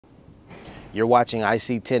You're watching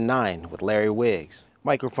iSee109 with Larry Wiggs.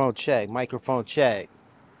 Microphone check, microphone check.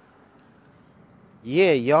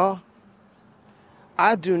 Yeah, y'all.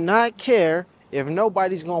 I do not care if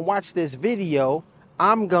nobody's gonna watch this video.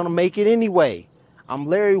 I'm gonna make it anyway. I'm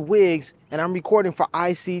Larry Wiggs and I'm recording for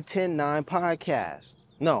iSee109 podcast.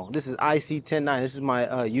 No, this is iSee109. This is my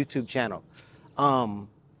YouTube channel.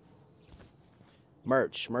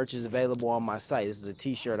 Merch is available on my site. This is a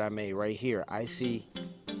t-shirt I made right here. iSee.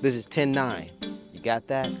 This is 109. You got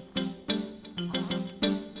that?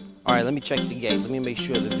 All right, let me check the gate. Let me make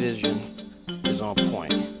sure the vision is on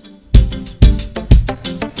point.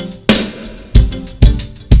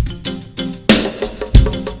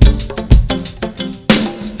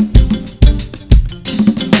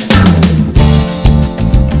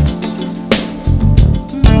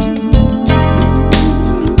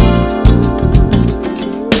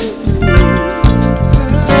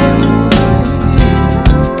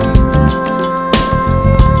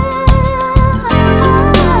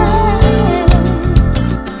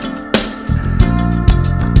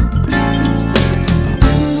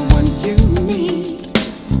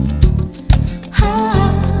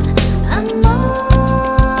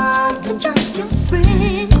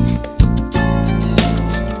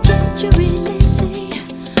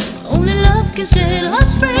 Set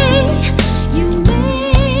us free. You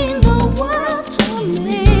mean the world to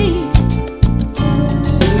me.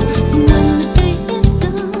 When the day is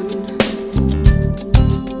done,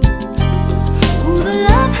 oh, the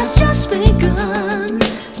love has just begun.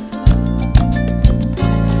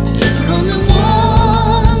 It's coming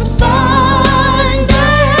one fine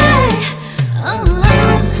day.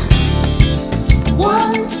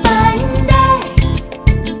 One fine day,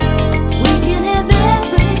 we can have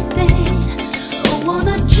everything. What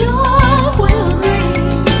the joy will bring.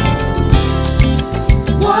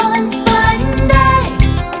 One fine day,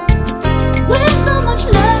 with so much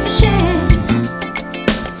love to share.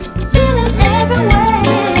 Feel it everywhere.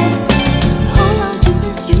 Hold on to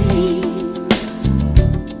this dream.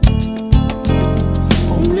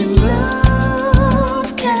 Only love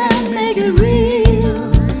can make it real.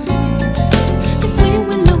 If we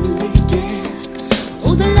were lonely dead,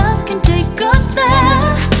 oh, the love can take us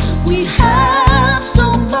there. We have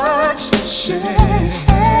so much to share.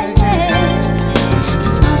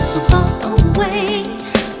 It's not so far away.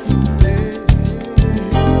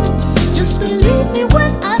 Just believe me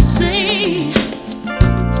when I say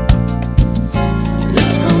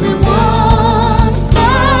it's coming one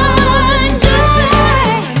fine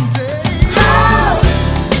day. Oh,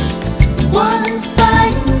 one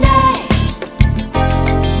fine day,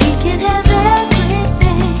 we can have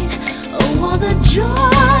everything. Oh, all the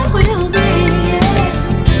joy will be.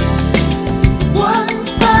 One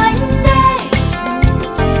fine day,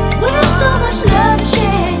 with so much love to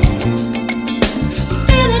share.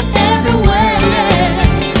 Feel it everywhere.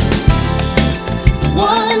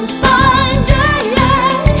 One fine day,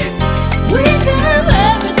 we can have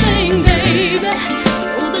everything, baby.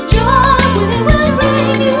 Oh, the joy we will bring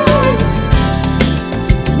you.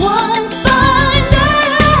 One fine day,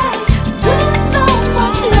 with so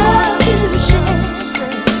much love to share.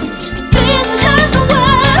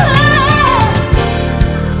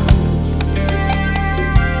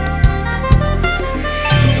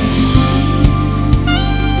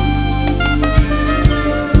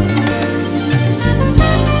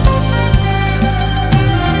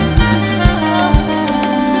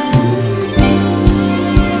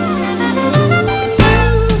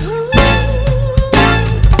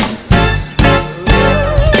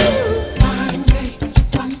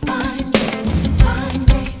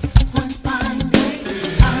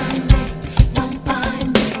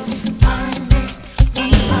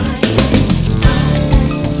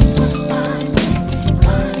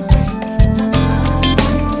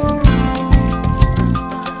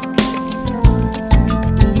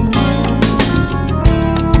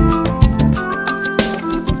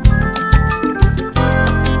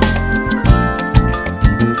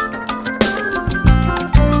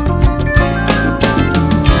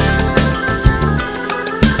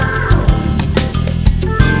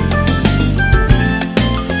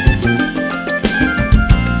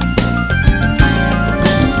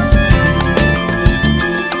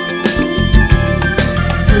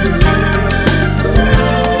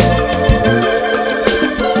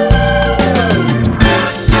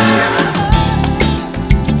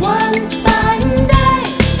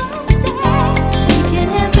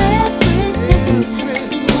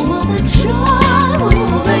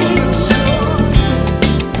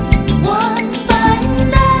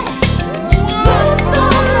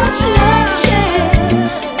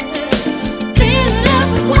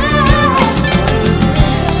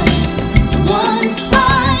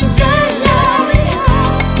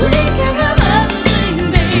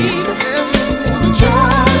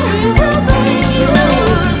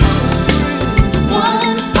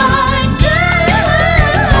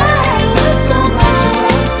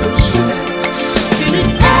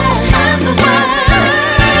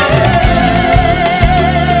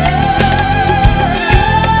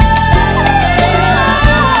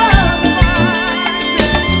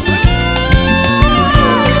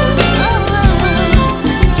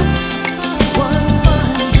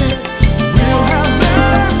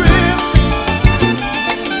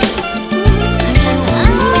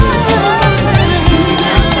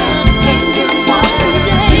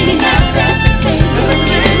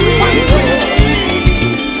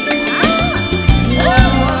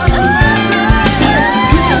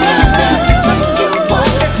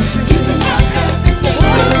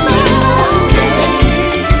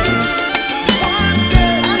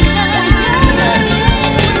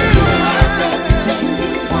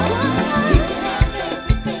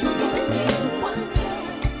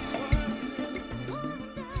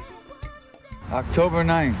 October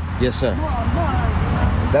 9th. Yes, sir.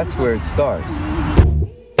 That's where it starts.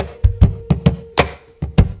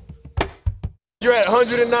 You're at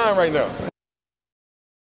 109 right now.